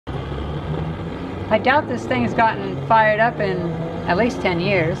I doubt this thing has gotten fired up in at least 10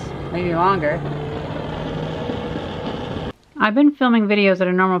 years, maybe longer. I've been filming videos at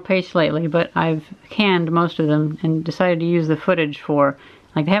a normal pace lately, but I've canned most of them and decided to use the footage for,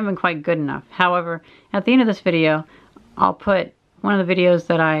 like, they haven't been quite good enough. However, at the end of this video, I'll put one of the videos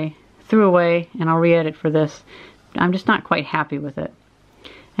that I threw away and I'll re-edit for this. I'm just not quite happy with it.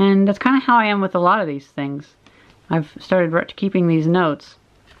 And that's kind of how I am with a lot of these things. I've started keeping these notes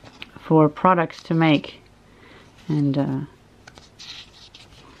for products to make. And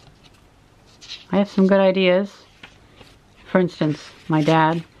I have some good ideas. For instance, my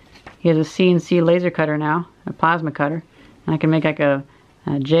dad, he has a CNC laser cutter now, a plasma cutter, and I can make like a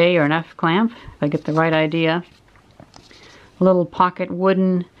J or an F clamp if I get the right idea. A little pocket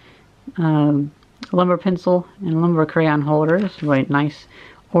wooden lumber pencil and lumber crayon holders, really nice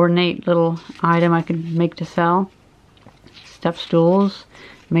ornate little item I could make to sell. Step stools,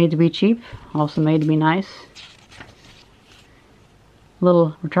 made to be cheap, also made to be nice.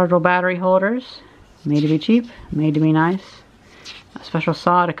 Little rechargeable battery holders, made to be cheap, made to be nice. A special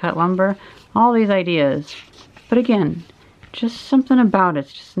saw to cut lumber, all these ideas. But again, just something about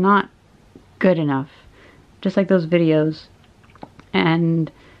it's just not good enough. Just like those videos.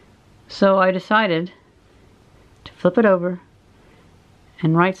 And so I decided to flip it over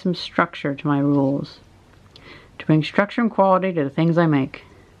and write some structure to my rules. To bring structure and quality to the things I make.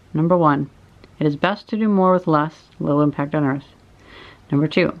 Number 1, it is best to do more with less, low impact on earth. Number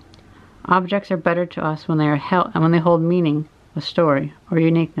 2, objects are better to us when they hold meaning, a story, or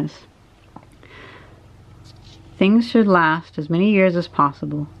uniqueness. Things should last as many years as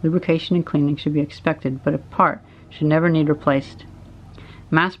possible. Lubrication and cleaning should be expected, but a part should never need replaced.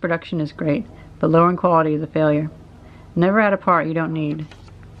 Mass production is great, but lowering quality is a failure. Never add a part you don't need.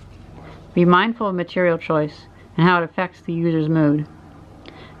 Be mindful of material choice and how it affects the user's mood.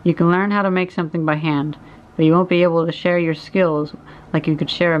 You can learn how to make something by hand, but you won't be able to share your skills like you could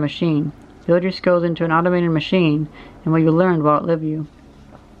share a machine. Build your skills into an automated machine, and what you learned will outlive you.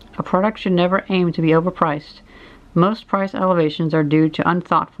 A product should never aim to be overpriced. Most price elevations are due to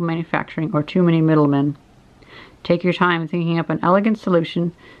unthoughtful manufacturing or too many middlemen. Take your time thinking up an elegant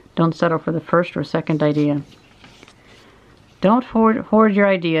solution. Don't settle for the first or second idea. Don't hoard your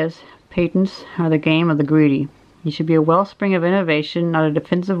ideas. Patents are the game of the greedy. You should be a wellspring of innovation, not a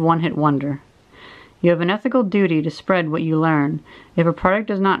defensive one-hit wonder. You have an ethical duty to spread what you learn. If a product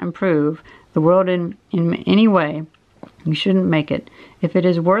does not improve the world in any way, you shouldn't make it. If it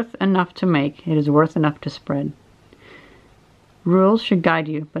is worth enough to make, it is worth enough to spread. Rules should guide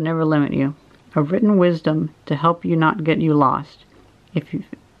you, but never limit you. A written wisdom to help you not get you lost. If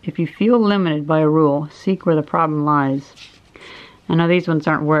you feel limited by a rule, seek where the problem lies. I know these ones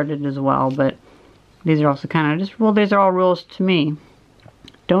aren't worded as well, but these are also kind of just, well, these are all rules to me.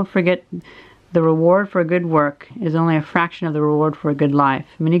 Don't forget, the reward for good work is only a fraction of the reward for a good life.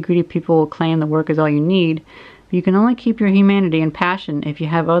 Many greedy people will claim that work is all you need, but you can only keep your humanity and passion if you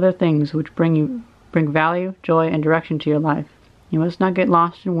have other things which bring value, joy, and direction to your life. You must not get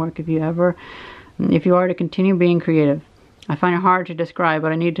lost in work if you are to continue being creative. I find it hard to describe,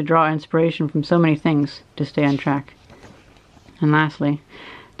 but I need to draw inspiration from so many things to stay on track. And lastly,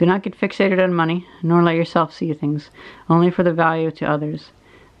 do not get fixated on money, nor let yourself see things only for the value to others.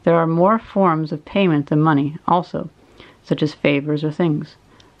 There are more forms of payment than money, also, such as favors or things.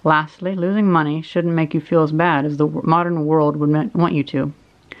 Lastly, losing money shouldn't make you feel as bad as the modern world would want you to.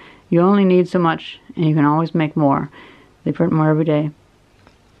 You only need so much, and you can always make more. They print more every day.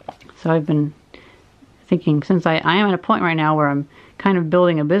 So I've been thinking, since I am at a point right now where I'm kind of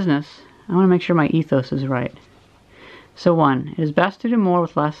building a business, I want to make sure my ethos is right. So 1, it is best to do more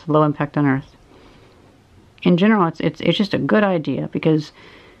with less, low impact on earth. In general, it's just a good idea, because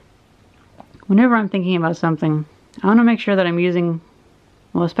whenever I'm thinking about something, I want to make sure that I'm using,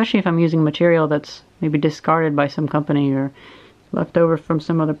 well, especially if I'm using material that's maybe discarded by some company or left over from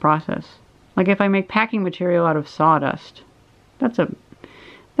some other process. Like if I make packing material out of sawdust, that's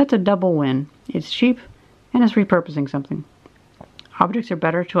a double win. It's cheap and it's repurposing something. Objects are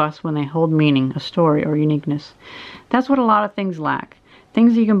better to us when they hold meaning, a story, or uniqueness. That's what a lot of things lack.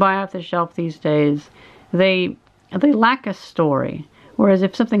 Things you can buy off the shelf these days, they lack a story. Whereas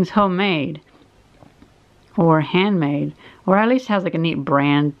if something's homemade or handmade, or at least has like a neat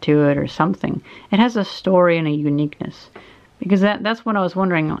brand to it or something, it has a story and a uniqueness. Because that's what I was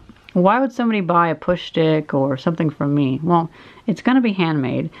wondering. Why would somebody buy a push stick or something from me? Well, it's going to be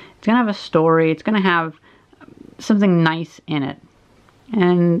handmade. It's going to have a story. It's going to have something nice in it.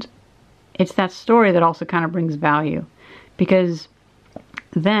 And it's that story that also kind of brings value. Because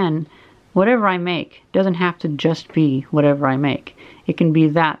then Whatever I make doesn't have to just be whatever I make. It can be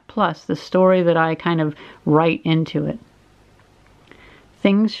that plus the story that I kind of write into it.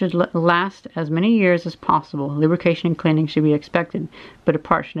 Things should last as many years as possible. Lubrication and cleaning should be expected, but a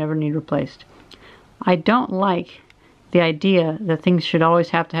part should never need replaced. I don't like the idea that things should always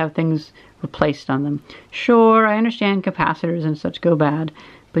have to have things replaced on them. Sure, I understand capacitors and such go bad,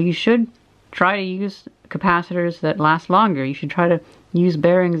 but you should try to use capacitors that last longer. You should try to use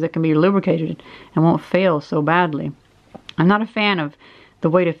bearings that can be lubricated and won't fail so badly. I'm not a fan of the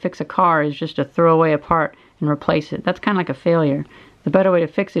way to fix a car is just to throw away a part and replace it. That's kind of like a failure. The better way to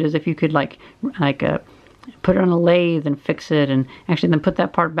fix it is if you could put it on a lathe and fix it, and actually then put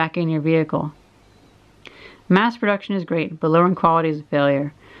that part back in your vehicle. Mass production is great, but lowering quality is a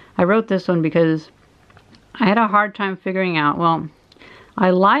failure. I wrote this one because I had a hard time figuring out, well,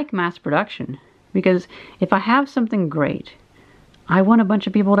 I like mass production because if I have something great, I want a bunch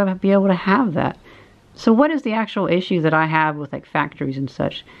of people to be able to have that. So what is the actual issue that I have with like factories and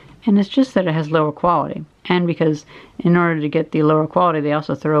such? And it's just that it has lower quality. And because in order to get the lower quality, they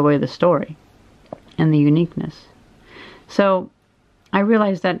also throw away the story and the uniqueness. So I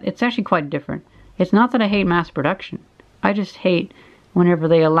realized that it's actually quite different. It's not that I hate mass production. I just hate whenever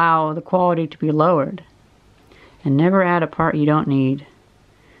they allow the quality to be lowered. And never add a part you don't need.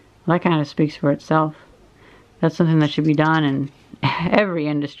 Well, that kind of speaks for itself. That's something that should be done in every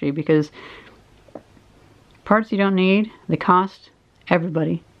industry, because parts you don't need, they cost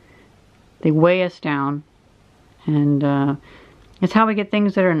everybody. They weigh us down, and it's how we get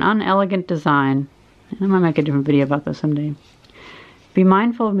things that are an unelegant design. And I might make a different video about this someday. Be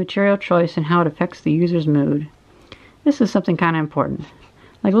mindful of material choice and how it affects the user's mood. This is something kind of important.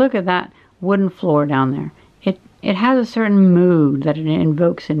 Like, look at that wooden floor down there. It has a certain mood that it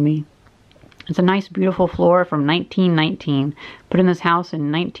invokes in me. It's a nice, beautiful floor from 1919, put in this house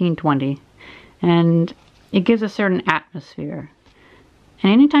in 1920, and it gives a certain atmosphere.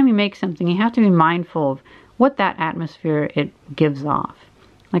 And anytime you make something, you have to be mindful of what that atmosphere it gives off.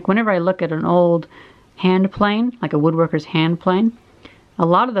 Like whenever I look at an old hand plane, like a woodworker's hand plane, a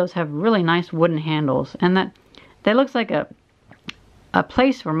lot of those have really nice wooden handles, and that looks like a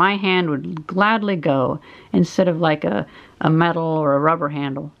place where my hand would gladly go instead of like a metal or a rubber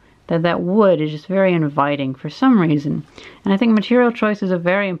handle. That wood is just very inviting for some reason. And I think material choice is a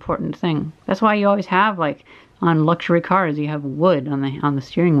very important thing. That's why you always have, like, on luxury cars, you have wood on the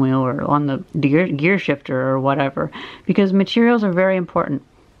steering wheel or on the gear shifter or whatever, because materials are very important.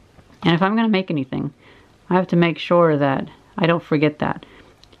 And if I'm going to make anything, I have to make sure that I don't forget that.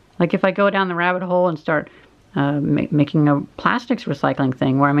 Like if I go down the rabbit hole and start making a plastics recycling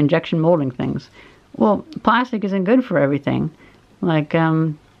thing where I'm injection molding things, well, plastic isn't good for everything. Like,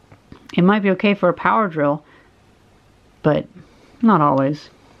 it might be okay for a power drill, but not always.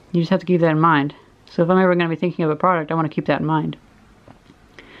 You just have to keep that in mind. So if I'm ever going to be thinking of a product, I want to keep that in mind.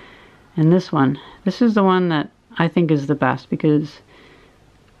 And this is the one that I think is the best, because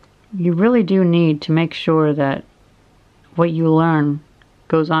you really do need to make sure that what you learn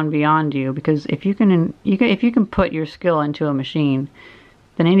goes on beyond you, because if you can put your skill into a machine,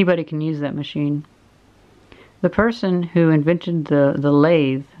 then anybody can use that machine. The person who invented the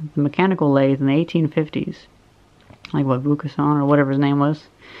lathe, the mechanical lathe in the 1850s, like what, Vukasan or whatever his name was,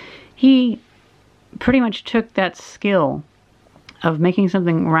 he pretty much took that skill of making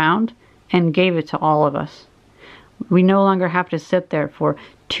something round and gave it to all of us. We no longer have to sit there for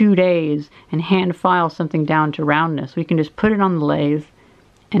 2 days and hand file something down to roundness. We can just put it on the lathe,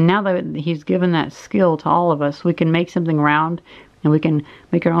 and now that he's given that skill to all of us, we can make something round, and we can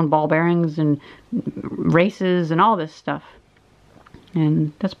make our own ball bearings and races and all this stuff.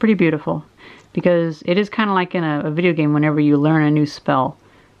 And that's pretty beautiful, because it is kind of like in a video game. Whenever you learn a new spell,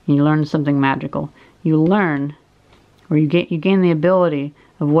 you learn something magical, you learn, or you gain the ability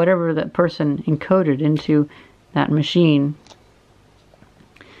of whatever that person encoded into that machine.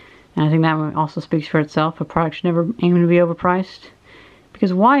 And I think that one also speaks for itself. A product should never aim to be overpriced.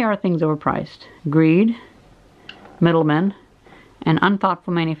 Because why are things overpriced? Greed, middlemen, and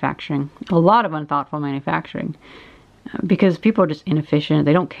unthoughtful manufacturing. A lot of unthoughtful manufacturing. Because people are just inefficient.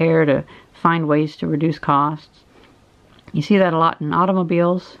 They don't care to find ways to reduce costs. You see that a lot in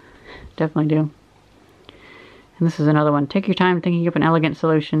automobiles. Definitely do. And this is another one. Take your time thinking up an elegant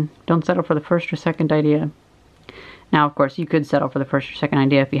solution. Don't settle for the first or second idea. Now, of course, you could settle for the first or second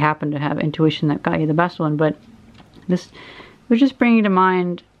idea if you happen to have intuition that got you the best one, but this was just bringing to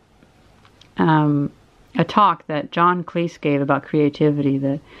mind a talk that John Cleese gave about creativity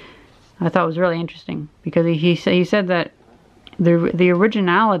that I thought was really interesting, because he said that the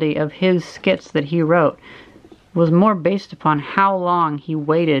originality of his skits that he wrote was more based upon how long he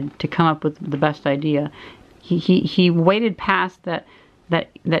waited to come up with the best idea. He waited past that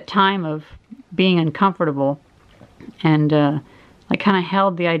time of being uncomfortable, and like kind of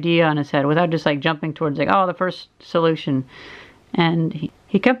held the idea on his head without just like jumping towards like, oh, the first solution. And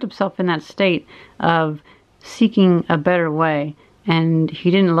he kept himself in that state of seeking a better way, and he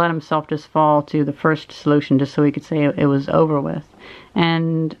didn't let himself just fall to the first solution just so he could say it was over with.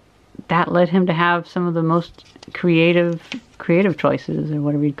 And that led him to have some of the most creative choices, or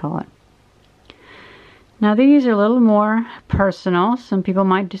whatever you'd call it. Now these are a little more personal. Some people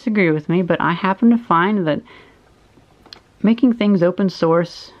might disagree with me, but I happen to find that making things open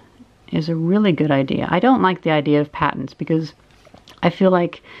source is a really good idea. I don't like the idea of patents because I feel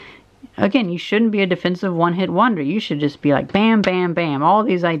like, again, you shouldn't be a defensive one-hit wonder. You should just be like bam, bam, bam, all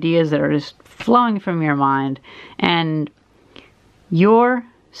these ideas that are just flowing from your mind. And your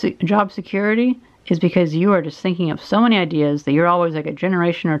job security is because you are just thinking of so many ideas that you're always like a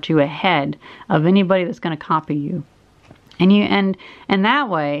generation or two ahead of anybody that's going to copy you. And that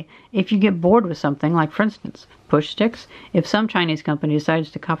way, if you get bored with something, like for instance, push sticks, if some Chinese company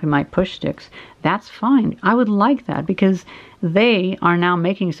decides to copy my push sticks, that's fine. I would like that because they are now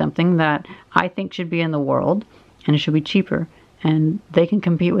making something that I think should be in the world, and it should be cheaper. And they can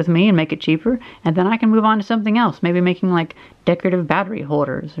compete with me and make it cheaper, and then I can move on to something else, maybe making like decorative battery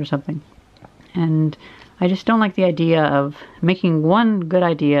holders or something. And I just don't like the idea of making one good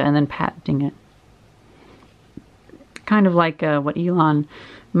idea and then patenting it. Kind of like what Elon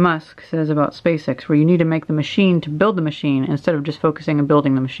Musk says about SpaceX, where you need to make the machine to build the machine instead of just focusing on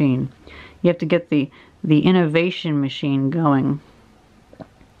building the machine. You have to get the innovation machine going.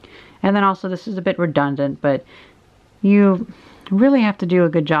 And then also, this is a bit redundant, but you really have to do a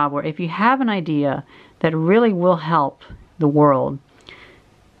good job where if you have an idea that really will help the world,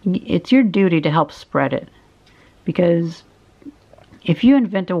 it's your duty to help spread it. Because if you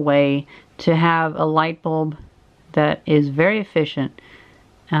invent a way to have a light bulb that is very efficient,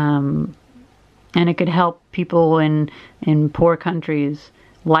 and it could help people in poor countries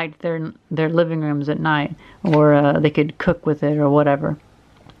light their living rooms at night, or they could cook with it or whatever,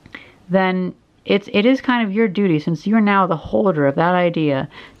 then it is kind of your duty, since you're now the holder of that idea,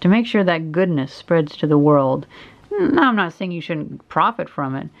 to make sure that goodness spreads to the world. Now, I'm not saying you shouldn't profit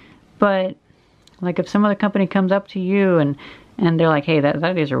from it, but like if some other company comes up to you and they're like, hey,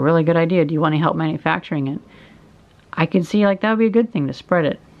 that is a really good idea, do you want to help manufacturing it? I can see like that would be a good thing to spread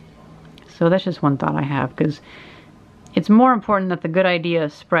it. So that's just one thought I have, because it's more important that the good idea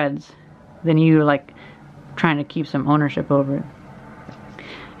spreads than you like trying to keep some ownership over it.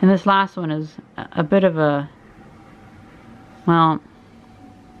 And this last one is a bit of a, well,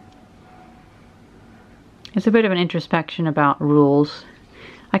 it's a bit of an introspection about rules.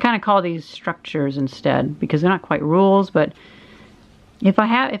 I kind of call these structures instead, because they're not quite rules, but if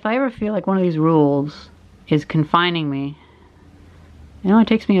I ever feel like one of these rules is confining me, it only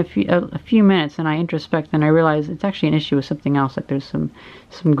takes me a few minutes, and I introspect, and I realize it's actually an issue with something else. Like there's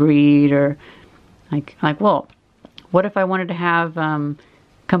some greed, or like well, what if I wanted to have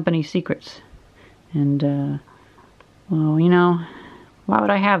company secrets? And well, you know, why would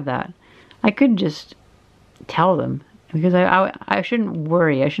I have that? I could just tell them, because I shouldn't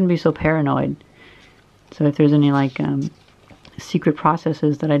worry. I shouldn't be so paranoid. So if there's any like secret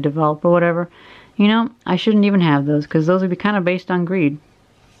processes that I develop or whatever, you know, I shouldn't even have those, because those would be kind of based on greed.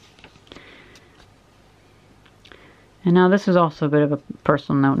 And now this is also a bit of a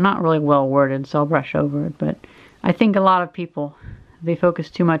personal note, not really well worded, so I'll brush over it, but I think a lot of people, they focus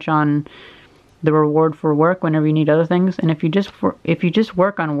too much on the reward for work whenever you need other things. And if you just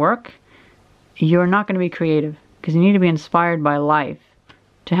work on work, you're not going to be creative, because you need to be inspired by life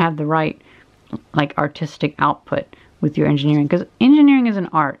to have the right like artistic output with your engineering, because engineering is an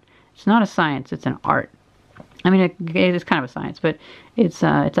art. It's not a science, it's an art. I mean, it is kind of a science, but it's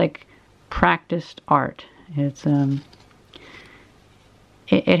like practiced art. It's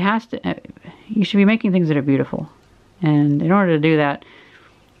it has to, you should be making things that are beautiful. And in order to do that,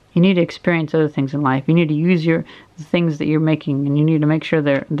 you need to experience other things in life. You need to use the things that you're making, and you need to make sure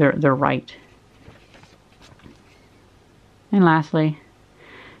they're right. And lastly,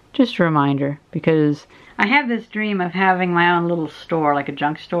 just a reminder, because I have this dream of having my own little store, like a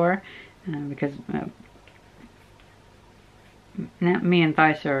junk store, because me and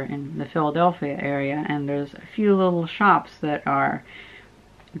Thais are in the Philadelphia area, and there's a few little shops that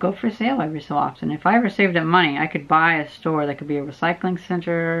go for sale every so often. If I ever saved up money, I could buy a store that could be a recycling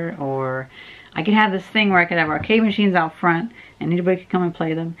center, or I could have this thing where I could have arcade machines out front and anybody could come and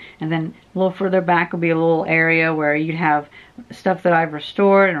play them, and then a little further back would be a little area where you'd have stuff that I've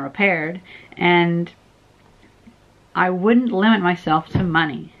restored and repaired, and I wouldn't limit myself to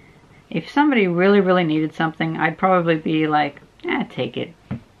money. If somebody really needed something, I'd probably be like, take it.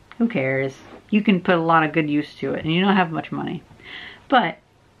 Who cares? You can put a lot of good use to it, and you don't have much money. But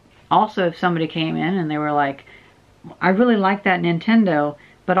also, if somebody came in and they were like, I really like that Nintendo,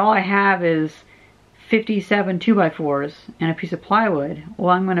 but all I have is 57 2x4s and a piece of plywood. Well,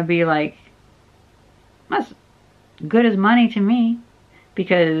 I'm going to be like, that's good as money to me,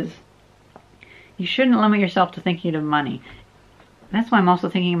 because you shouldn't limit yourself to thinking of money. That's why I'm also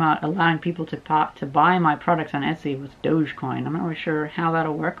thinking about allowing people to buy my products on Etsy with Dogecoin. I'm not really sure how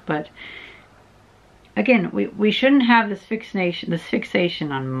that'll work, but again, we shouldn't have this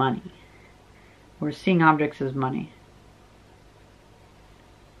fixation on money. We're seeing objects as money.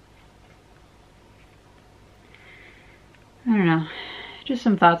 I don't know. Just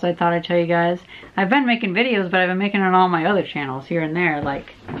some thoughts I thought I'd tell you guys. I've been making videos, but I've been making it on all my other channels here and there.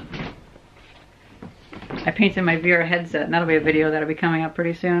 Like, I painted my VR headset, and that'll be a video that'll be coming up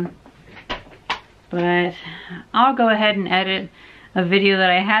pretty soon. But I'll go ahead and edit a video that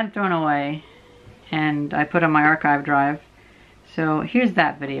I had thrown away, and I put on my archive drive. So here's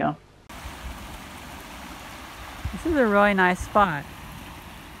that video. This is a really nice spot.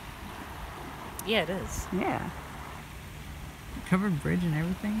 Yeah, it is. Yeah. Covered bridge and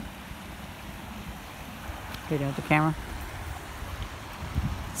everything. Okay, down with the camera.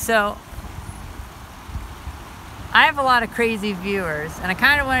 So, I have a lot of crazy viewers, and I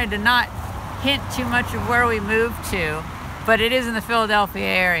kind of wanted to not hint too much of where we moved to, but it is in the Philadelphia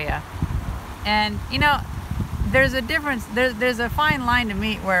area. And, you know, there's a difference, there's a fine line to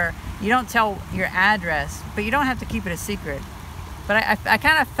meet where you don't tell your address, but you don't have to keep it a secret. But I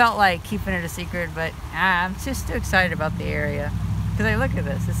kind of felt like keeping it a secret, but I'm just too excited about the area. Because I look at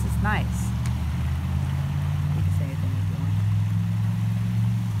this is nice. You can say anything if you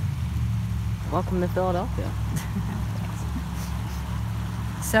want. Welcome to Philadelphia.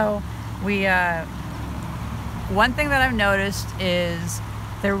 So, one thing that I've noticed is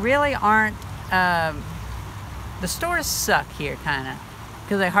there really aren't, the stores suck here, kind of.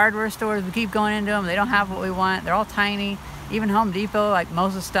 Because they're hardware stores, we keep going into them, they don't have what we want, they're all tiny. Even Home Depot, like most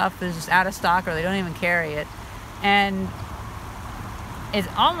of the stuff is just out of stock or they don't even carry it. And it's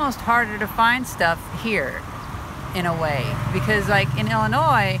almost harder to find stuff here, in a way. Because like in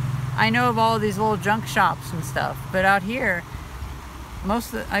Illinois, I know of all of these little junk shops and stuff. But out here,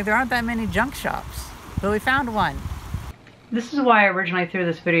 there aren't that many junk shops. But we found one. This is why I originally threw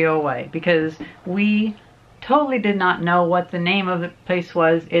this video away, because we totally did not know what the name of the place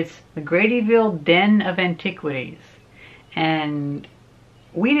was. It's the Gradyville Den of Antiquities. And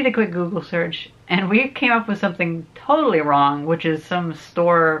we did a quick Google search, and we came up with something totally wrong, which is some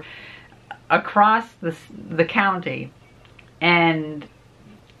store across the county. And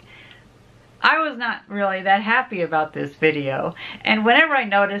I was not really that happy about this video. And whenever I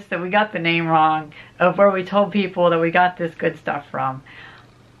noticed that we got the name wrong of where we told people that we got this good stuff from,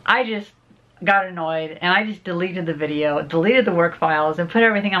 I just got annoyed, and I just deleted the video, deleted the work files, and put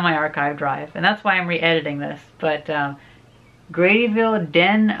everything on my archive drive. And that's why I'm re-editing this. But Gradyville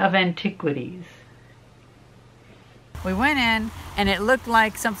Den of Antiquities. We went in, and it looked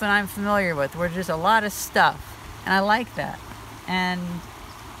like something I'm familiar with, where there's a lot of stuff, and I like that. And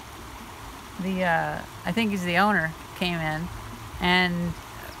I think he's the owner, came in, and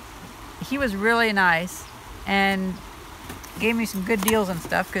he was really nice, and gave me some good deals and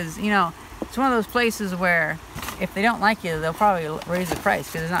stuff, because, you know, it's one of those places where if they don't like you, they'll probably raise the price,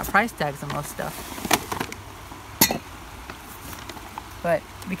 because there's not price tags on most stuff. But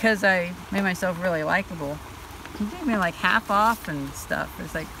because I made myself really likable, he gave me like half off and stuff.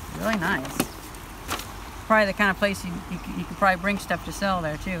 It's like really nice. Probably the kind of place you could probably bring stuff to sell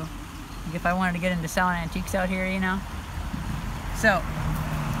there too. Like if I wanted to get into selling antiques out here, you know. So,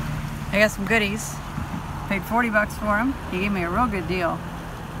 I got some goodies. Paid 40 bucks for them. He gave me a real good deal.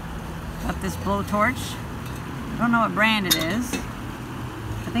 Got this blowtorch. I don't know what brand it is.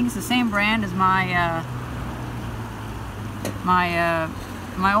 I think it's the same brand as my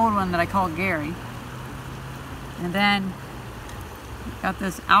my old one that I called Gary. And then got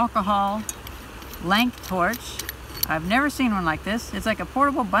this alcohol length torch. I've never seen one like this. It's like a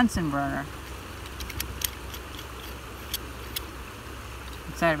portable Bunsen burner.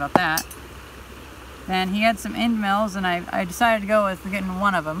 Excited about that. Then he had some end mills, and I decided to go with getting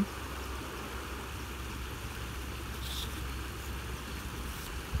one of them.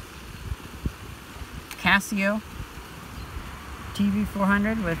 Casio TV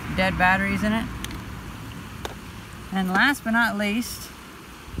 400 with dead batteries in it. And last but not least,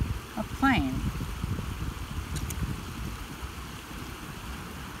 a plane.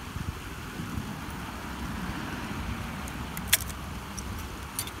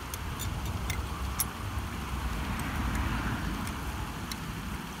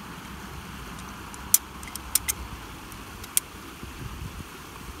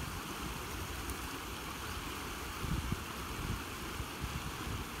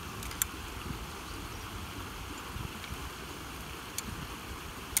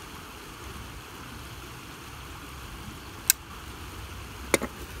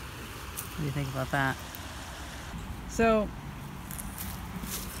 do you think about that? So,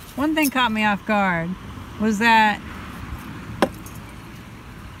 one thing caught me off guard was that,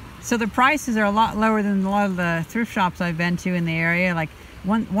 so the prices are a lot lower than a lot of the thrift shops I've been to in the area. Like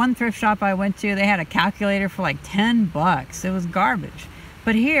one thrift shop I went to, they had a calculator for like 10 bucks. It was garbage.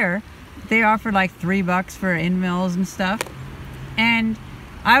 But here, they offered like $3 for end mills and stuff. And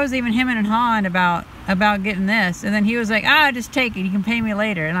I was even hemming and hawing about getting this, and then he was like, just take it, you can pay me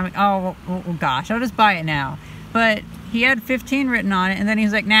later. And I'm like, oh well, gosh, I'll just buy it now. But he had 15 written on it, and then he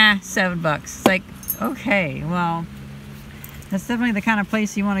was like, nah, $7. It's like, okay, well, that's definitely the kind of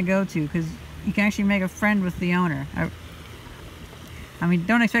place you want to go to, because you can actually make a friend with the owner. I mean,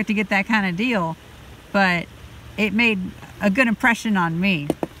 don't expect to get that kind of deal, but it made a good impression on me.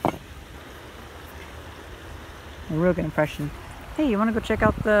 A real good impression. Hey, you want to go check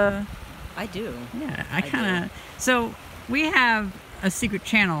out the... I do. Yeah, I kind of... So, we have a secret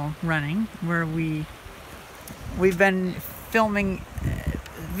channel running where we've been filming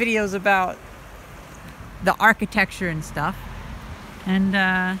videos about the architecture and stuff.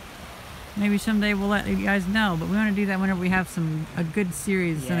 And maybe someday we'll let you guys know. But we want to do that whenever we have a good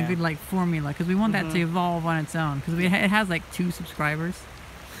series and a good like formula. Because we want that to evolve on its own. Because it has like 2 subscribers.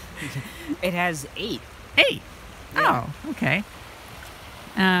 It has 8. 8? Yeah. Oh, okay.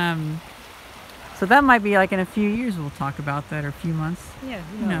 So that might be like in a few years we'll talk about that, or a few months. Yeah,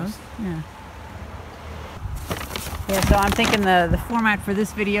 who knows? Yeah. Yeah, so I'm thinking the format for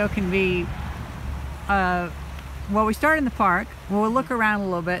this video can be, well, we start in the park, we'll look around a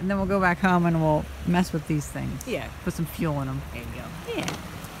little bit, and then we'll go back home and we'll mess with these things. Yeah. Put some fuel in them. There you go. Yeah.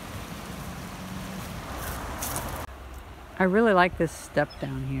 I really like this step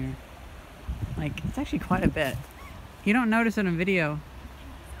down here. Like, it's actually quite a bit. You don't notice in a video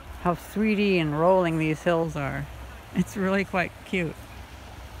how 3D and rolling these hills are. It's really quite cute.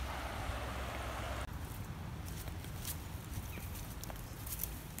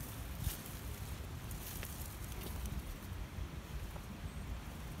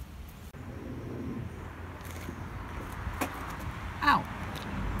 Ow!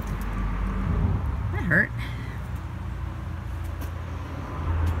 That hurt.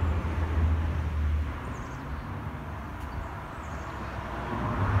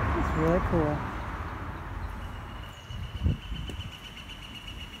 Really cool.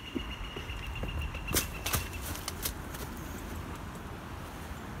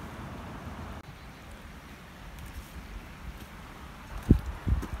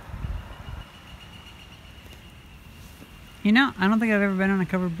 You know, I don't think I've ever been on a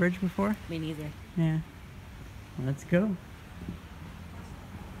covered bridge before. Me neither. Yeah. Let's go.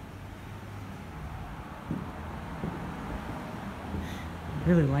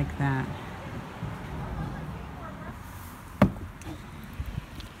 Really like that.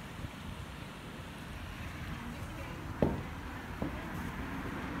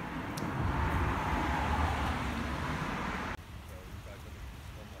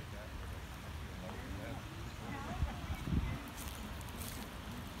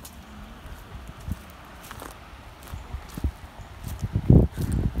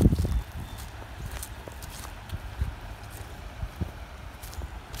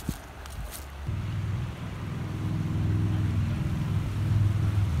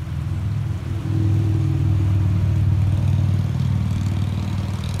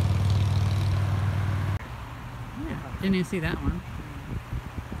 Didn't even see that one.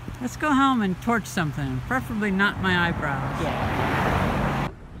 Let's go home and torch something, preferably not my eyebrows. Yeah.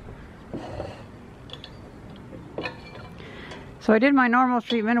 So I did my normal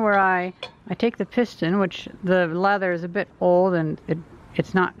treatment where I take the piston, which the leather is a bit old and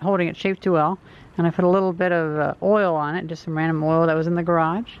it's not holding its shape too well, and I put a little bit of oil on it, just some random oil that was in the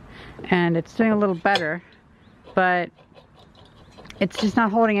garage, and it's doing a little better, but it's just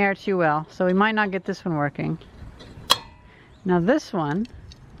not holding air too well, so we might not get this one working. Now this one,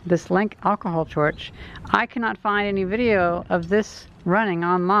 this Link alcohol torch, I cannot find any video of this running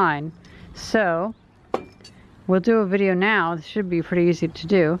online, so we'll do a video now. This should be pretty easy to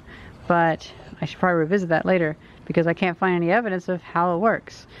do, but I should probably revisit that later because I can't find any evidence of how it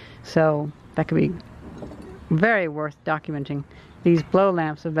works. So that could be very worth documenting. These blow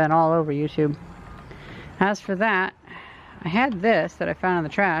lamps have been all over YouTube. As for that, I had this that I found in the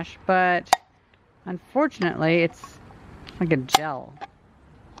trash, but unfortunately it's like a gel.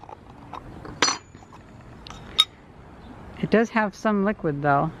 It does have some liquid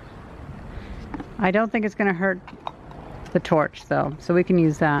though. I don't think it's going to hurt the torch though, so we can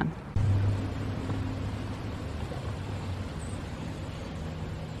use that.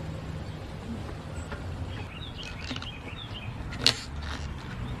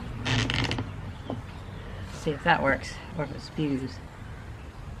 see if that works or if it spews.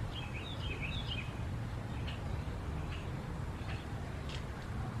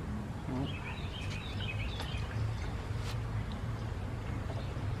 Nope.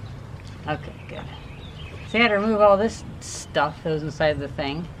 Okay, good. So I had to remove all this stuff that was inside the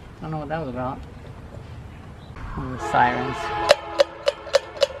thing. I don't know what that was about. All the sirens.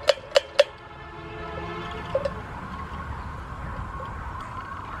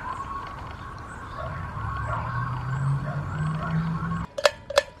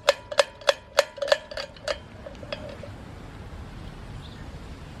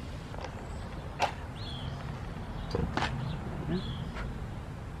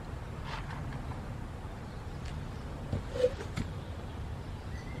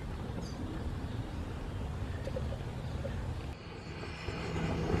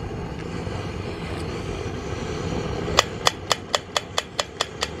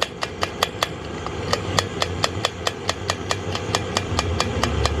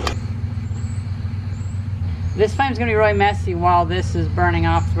 This flame's going to be really messy while this is burning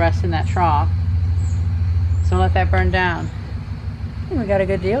off the rest in that trough. So let that burn down. I think we got a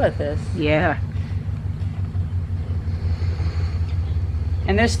good deal with this. Yeah.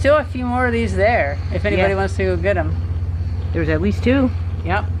 And there's still a few more of these there, if anybody wants to go get them. There's at least 2.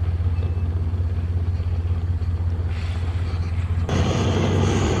 Yep.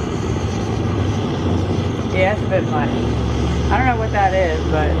 Yeah, it's a bit much. I don't know what that is,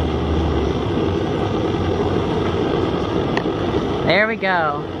 but... There we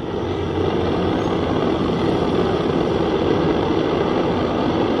go.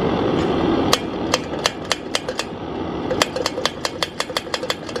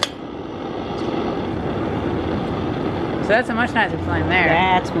 So that's a much nicer flame there.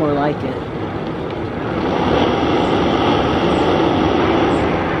 That's more like it.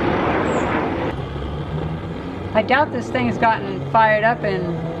 I doubt this thing has gotten fired up in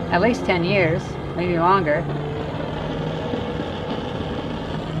at least 10 years, maybe longer.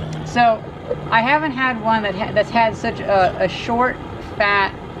 So I haven't had one that's had such a short,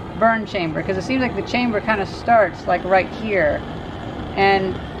 fat burn chamber, because it seems like the chamber kind of starts like right here,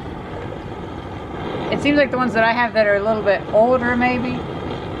 and it seems like the ones that I have that are a little bit older, maybe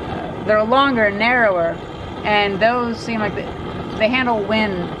they're longer and narrower, and those seem like they handle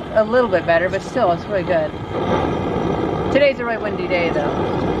wind a little bit better, but still it's really good. Today's a really windy day though.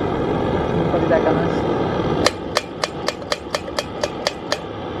 Put it back on this.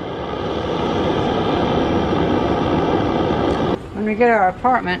 When we get our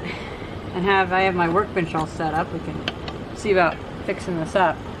apartment and I have my workbench all set up, we can see about fixing this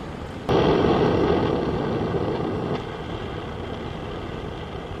up.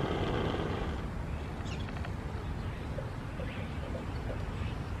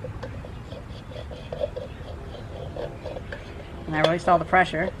 And I released all the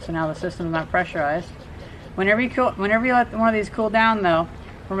pressure, so now the system's not pressurized. Whenever you let one of these cool down though,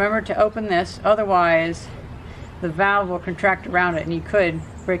 remember to open this, otherwise the valve will contract around it and you could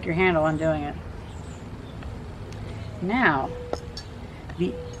break your handle undoing it. Now,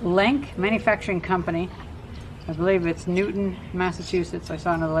 the Lenk Manufacturing Company, I believe it's Newton, Massachusetts, I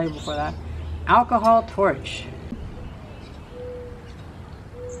saw another label for that, alcohol torch.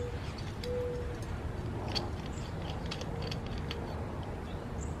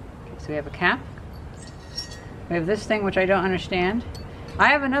 Okay, so we have a cap. We have this thing which I don't understand. I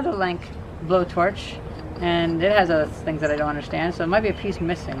have another Lenk blowtorch, and it has other things that I don't understand, so it might be a piece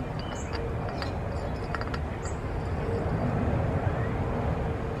missing.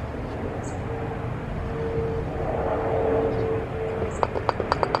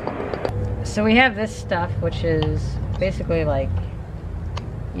 So we have this stuff, which is basically like,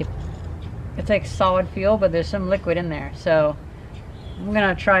 it's like solid fuel, but there's some liquid in there. So I'm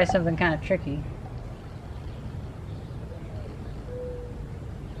gonna try something kind of tricky.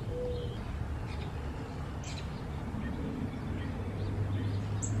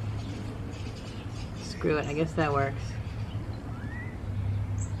 Screw it, I guess that works.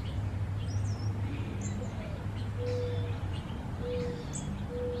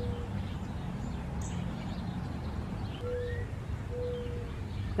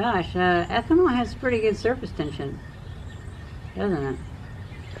 Gosh, ethanol has pretty good surface tension, doesn't it?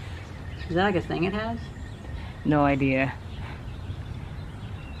 Is that like a thing it has? No idea.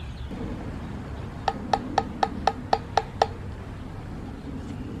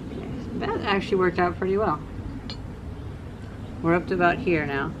 That actually worked out pretty well. We're up to about here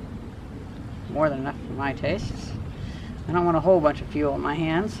now. More than enough for my tastes. I don't want a whole bunch of fuel in my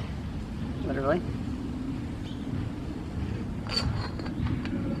hands, literally.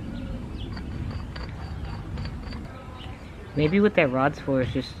 Maybe what that rod's for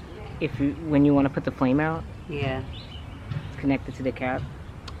is just when you want to put the flame out, Yeah, it's connected to the cap,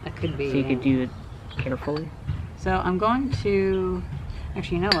 that could be. so you could do it carefully. So I'm going to,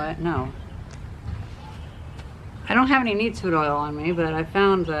 actually, you know what? No. I don't have any neatsfoot oil on me, but I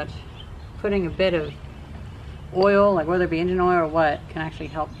found that putting a bit of oil, like whether it be engine oil or what, can actually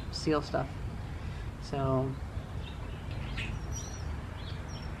help seal stuff. So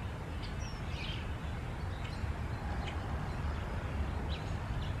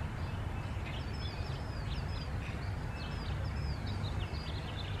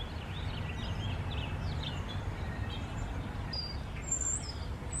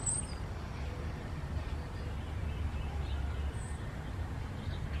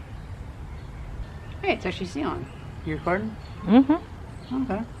hey, it's actually sealing. You recording? Mm-hmm.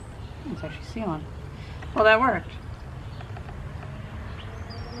 Okay. It's actually sealing. Well, that worked.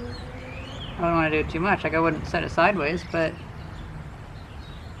 I don't want to do it too much. Like, I wouldn't set it sideways, but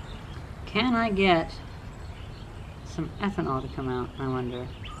can I get some ethanol to come out, I wonder?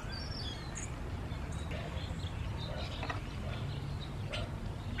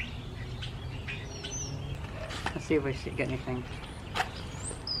 Let's see if we get anything.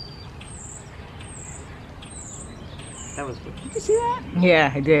 That was weird. Did you see that?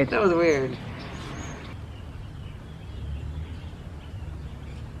 Yeah, I did. That was weird.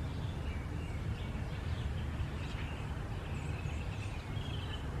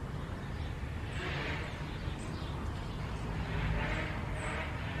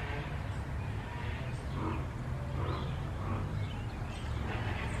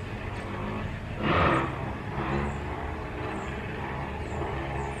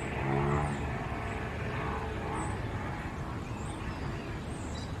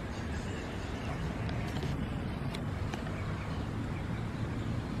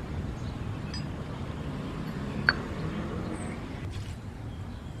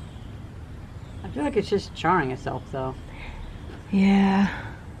 I feel like it's just charring itself, though. Yeah.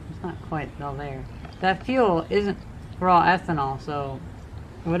 It's not quite all there. That fuel isn't raw ethanol, so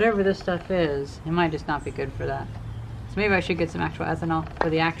whatever this stuff is, it might just not be good for that. So maybe I should get some actual ethanol for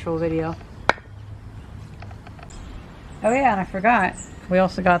the actual video. Oh yeah, and I forgot. We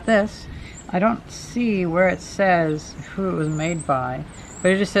also got this. I don't see where it says who it was made by,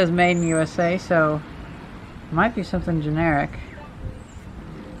 but it just says made in USA, so it might be something generic.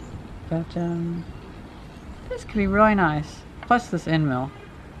 But this could be really nice. Plus this end mill.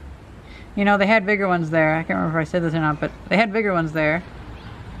 You know, they had bigger ones there. I can't remember if I said this or not, but they had bigger ones there.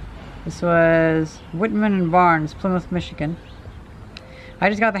 This was Whitman and Barnes, Plymouth, Michigan. I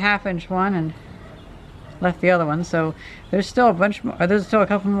just got the 1/2-inch one and left the other one. So there's still a bunch more. There's still a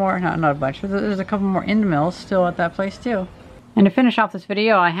couple more. Not a bunch, but there's a couple more end mills still at that place too. And to finish off this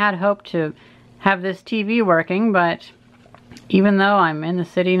video, I had hoped to have this TV working, but even though I'm in the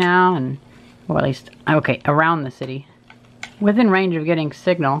city now, and or at least, okay, around the city, within range of getting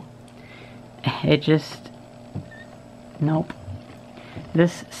signal, it just, nope.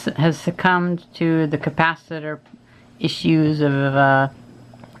 This has succumbed to the capacitor issues of, well,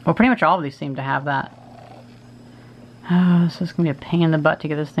 pretty much all of these seem to have that. Oh, so it's going to be a pain in the butt to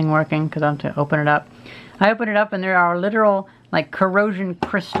get this thing working, because I have to open it up. I open it up and there are literal, like, corrosion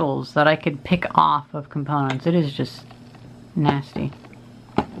crystals that I could pick off of components. It is just nasty.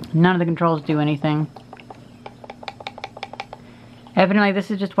 None of the controls do anything. Evidently, this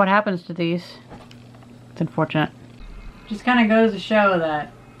is just what happens to these. It's unfortunate. Just kind of goes to show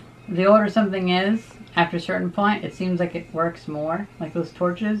that the older something is, after a certain point, it seems like it works more. Like those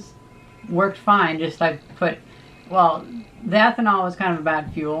torches worked fine. Just I put, well, the ethanol was kind of a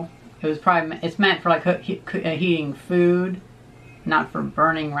bad fuel. It was probably, it's meant for like heating food, not for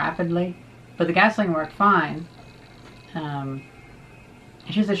burning rapidly. But the gasoline worked fine.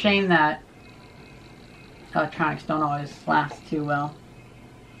 It's just a shame that electronics don't always last too well.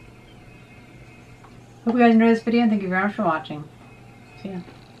 Hope you guys enjoyed this video and thank you very much for watching. See ya.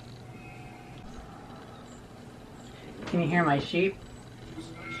 Can you hear my sheep?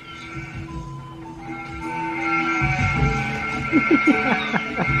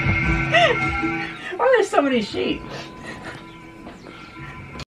 Why are there so many sheep?